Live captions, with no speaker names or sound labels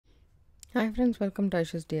Hi friends, welcome to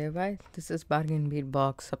Aisha's DIY. This is Bargain Bead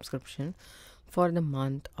Box subscription for the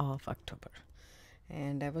month of October.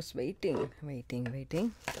 And I was waiting.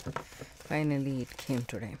 Finally it came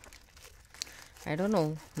today. I don't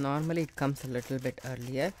know, normally it comes a little bit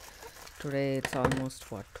earlier. Today it's almost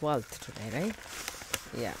 12th today, right?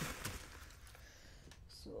 Yeah.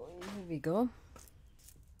 So here we go.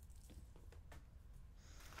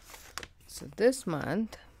 So this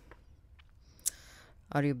month,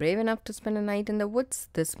 are you brave enough to spend a night in the woods?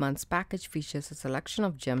 This month's package features a selection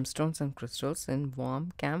of gemstones and crystals in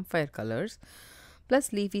warm campfire colors,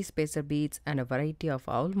 plus leafy spacer beads and a variety of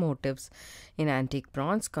owl motifs in antique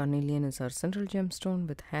bronze. Carnelian is our central gemstone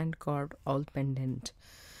with hand-carved owl pendant.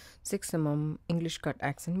 6 mm English cut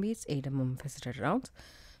accent beads, 8 mm faceted rounds.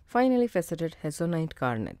 Finally faceted hessonite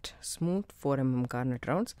garnet, smooth 4 mm garnet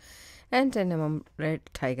rounds, and 10 mm red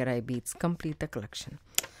tiger eye beads complete the collection.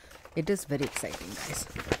 It is very exciting, guys.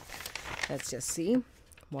 Let's just see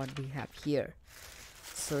what we have here.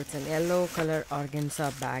 So it's an yellow color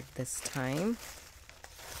organza bag this time,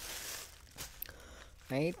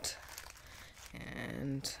 right?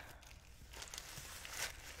 And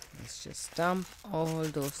let's just dump all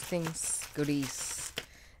those things, goodies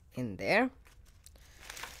in there.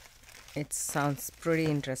 It sounds pretty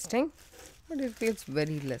interesting, but it feels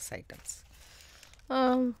very less items.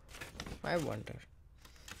 I wonder.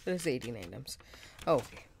 There's 18 items.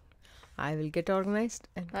 Okay, I will get organized.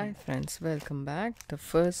 And hi friends, welcome back. The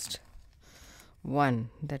first one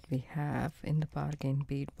that we have in the Bargain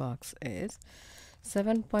Bead Box is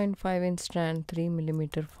 7.5 inch strand 3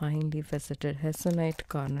 mm finely faceted hessonite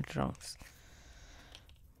garnet rounds.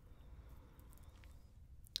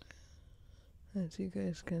 As you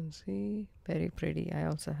guys can see, very pretty. I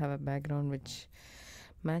also have a background which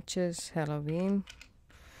matches Halloween,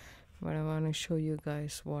 but I want to show you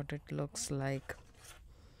guys what it looks like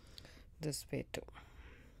this way too.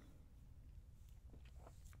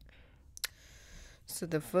 So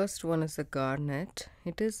the first one is a garnet.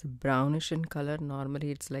 It is brownish in color. Normally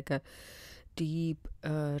it's like a deep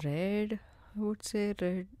red, I would say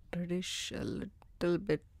reddish, a little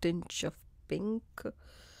bit tinge of pink,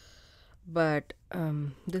 but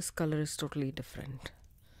this color is totally different.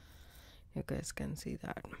 You guys can see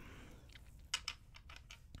that.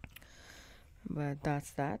 But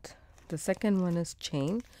that's that. The second one is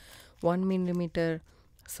chain, 1 meter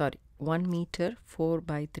 4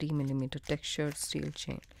 by 3 millimeter textured steel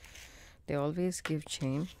chain. They always give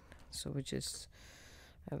chain, so which is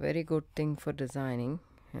a very good thing for designing.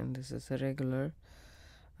 And this is a regular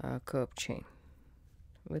curved chain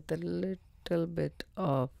with a little bit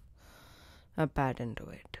of a pattern to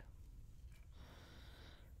it,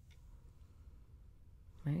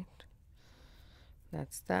 right?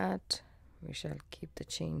 That's that. We shall keep the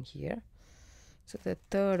chain here. So the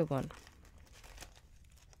third one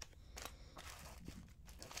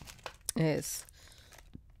is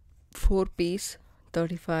 4-piece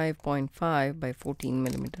 35.5 by 14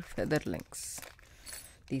 millimeter feather links.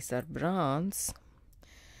 These are bronze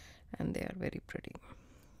and they are very pretty.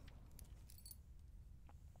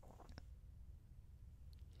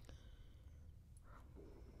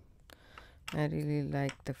 I really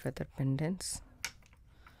like the feather pendants.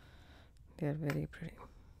 They are very pretty.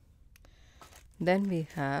 Then we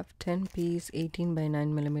have 10-piece 18 by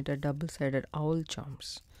 9 millimeter double-sided owl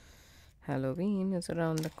charms. Halloween is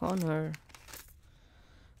around the corner.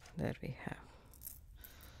 There we have.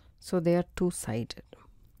 So they are two-sided.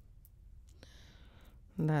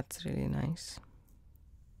 That's really nice.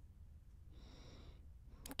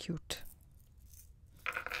 Cute.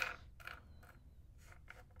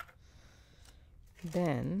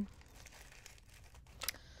 Then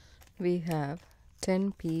we have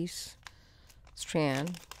 10-piece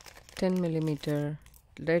strand 10 millimeter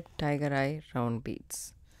red tiger eye round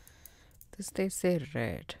beads. This they say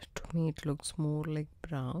red. To me it looks more like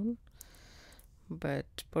brown,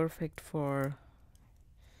 but perfect for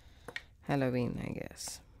Halloween, I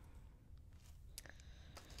guess.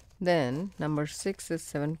 Then number 6 is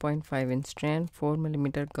 7.5 inch strand 4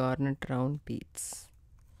 millimeter garnet round beads.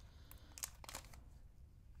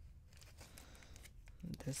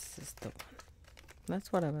 This is the one.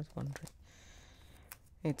 That's what I was wondering.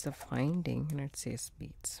 It's a finding and it says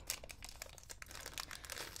beads.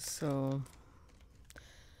 So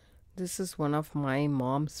this is one of my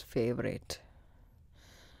mom's favorite.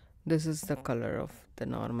 This is the color of the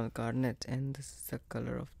normal garnet and this is the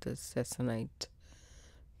color of the hessonite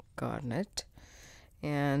garnet.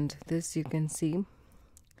 And this you can see,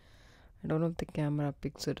 I don't know if the camera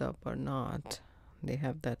picks it up or not. They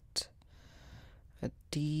have that a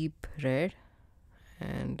deep red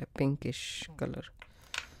and a pinkish color.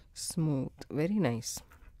 smooth, very nice.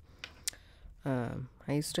 I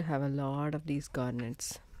used to have a lot of these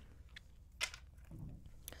garnets.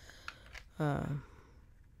 I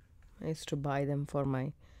used to buy them for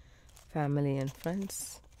my family and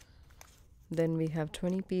friends. Then we have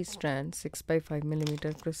 20-piece strand 6 by 5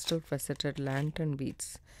 millimeter crystal faceted lantern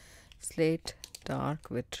beads, slate dark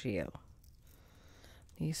vitriol.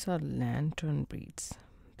 These are lantern beads.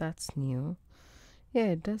 That's new. Yeah,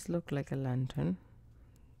 it does look like a lantern.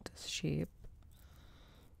 This shape.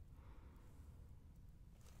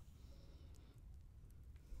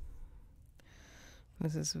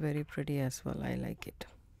 This is very pretty as well. I like it.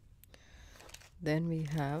 Then we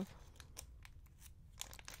have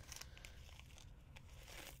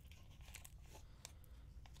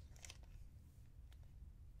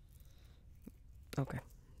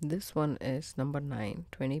this one is number 9,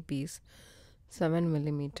 20-piece 7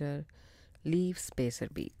 millimeter leaf spacer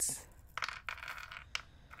beads.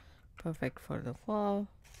 Perfect for the fall.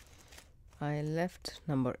 I left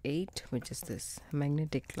number 8, which is this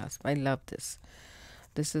magnetic clasp. I love this.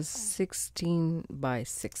 This is 16 by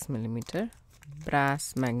 6 millimeter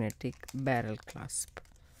brass magnetic barrel clasp.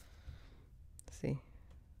 See?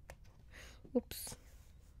 Oops.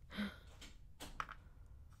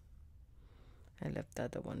 I left the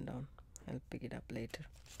other one down. I'll pick it up later.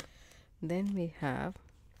 Then we have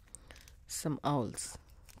some owls.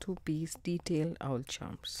 2-piece detailed owl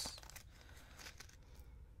charms.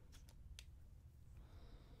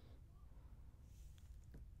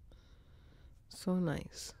 So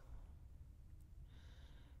nice.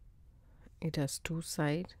 It has 2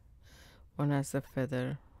 sides. One has the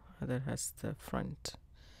feather, other has the front.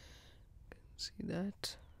 See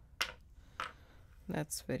that?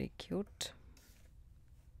 That's very cute.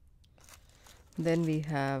 Then we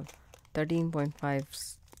have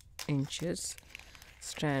 13.5 inches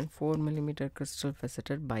strand 4 millimeter crystal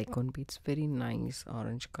faceted bicone beads. Very nice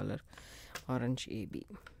orange color, orange AB.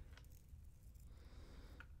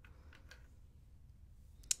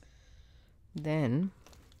 Then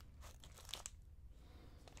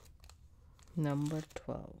number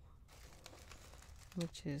 12,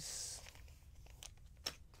 which is,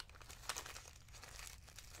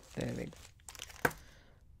 there we go,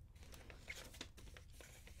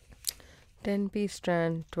 10-piece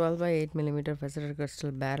strand 12 by 8 millimeter faceted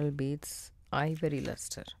crystal barrel beads, ivory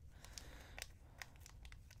luster.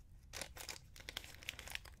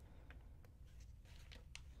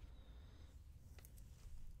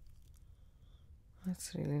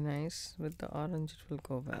 That's really nice. With the orange it will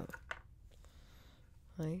go well.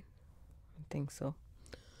 Right? I think so.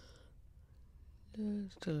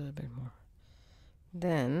 Just a little bit more.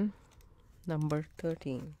 Then number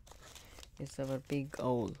 13 is our big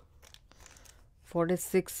owl.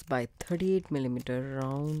 46 by 38 millimeter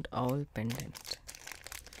round owl pendant.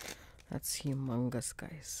 That's humongous,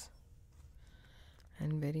 guys.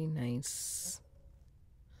 And very nice.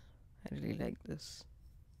 I really like this.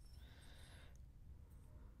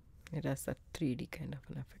 It has that 3D kind of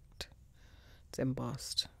an effect. It's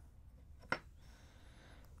embossed.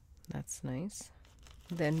 That's nice.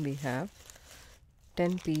 Then we have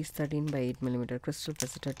 10-piece 13 by 8 millimeter crystal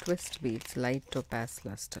faceted twist beads, light topaz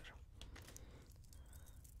luster.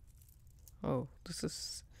 Oh, this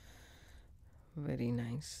is very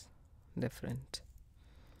nice, different.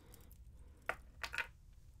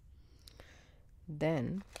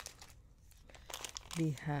 Then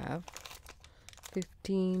we have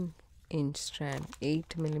 15-inch strand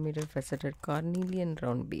 8 millimeter faceted carnelian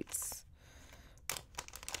round beads.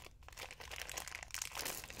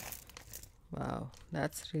 Wow,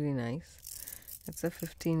 that's really nice. It's a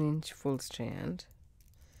 15-inch full strand,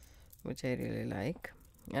 which I really like.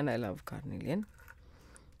 And I love carnelian.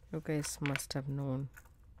 You guys must have known.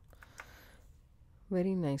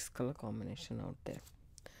 Very nice color combination out there.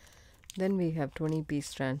 Then we have 20-piece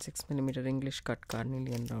strand 6 millimeter English cut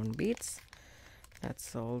carnelian round beads.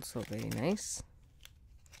 That's also very nice.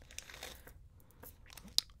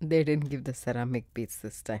 They didn't give the ceramic beads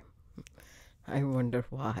this time. I wonder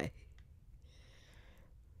why.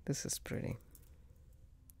 This is pretty.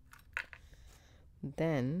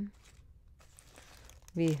 Then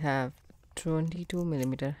we have 22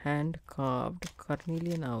 millimeter hand carved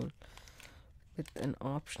carnelian owl with an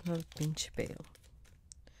optional pinch bail.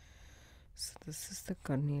 So this is the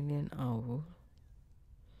carnelian owl.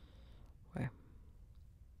 Where?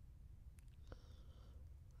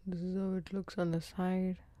 This is how it looks on the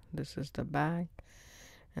side. This is the back,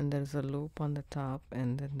 and there is a loop on the top,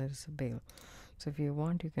 and then there is a bail. So if you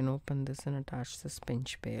want, you can open this and attach this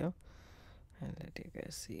pinch bail, and let you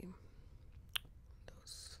guys see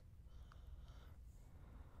those.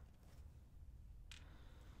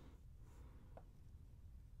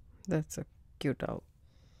 That's a cute owl.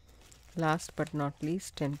 Last but not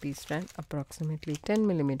least, 10-piece strand, approximately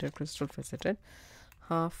 10mm crystal faceted,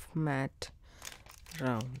 half matte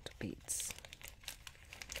round beads.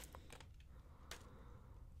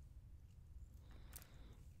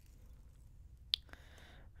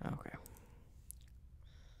 Okay.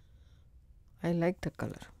 I like the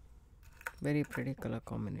color. Very pretty color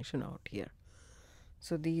combination out here.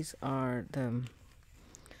 So these are the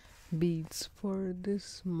beads for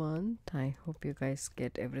this month. I hope you guys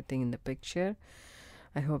get everything in the picture.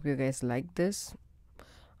 I hope you guys like this.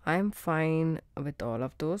 I'm fine with all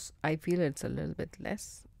of those. I feel it's a little bit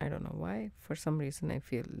less. I don't know why. For some reason I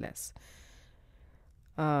feel less.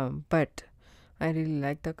 But I really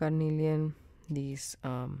like the carnelian, these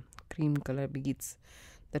cream color beads,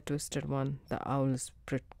 the twisted one, the owl is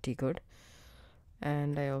pretty good,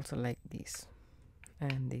 and I also like these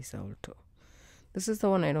and these owl too. This is the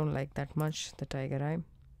one I don't like that much, the tiger eye,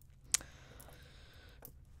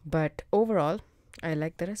 but overall I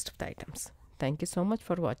like the rest of the items. Thank you so much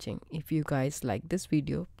for watching. If you guys like this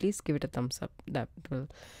video, please give it a thumbs up. That will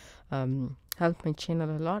help my channel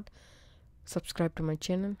a lot. Subscribe to my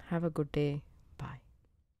channel. Have a good day. Bye.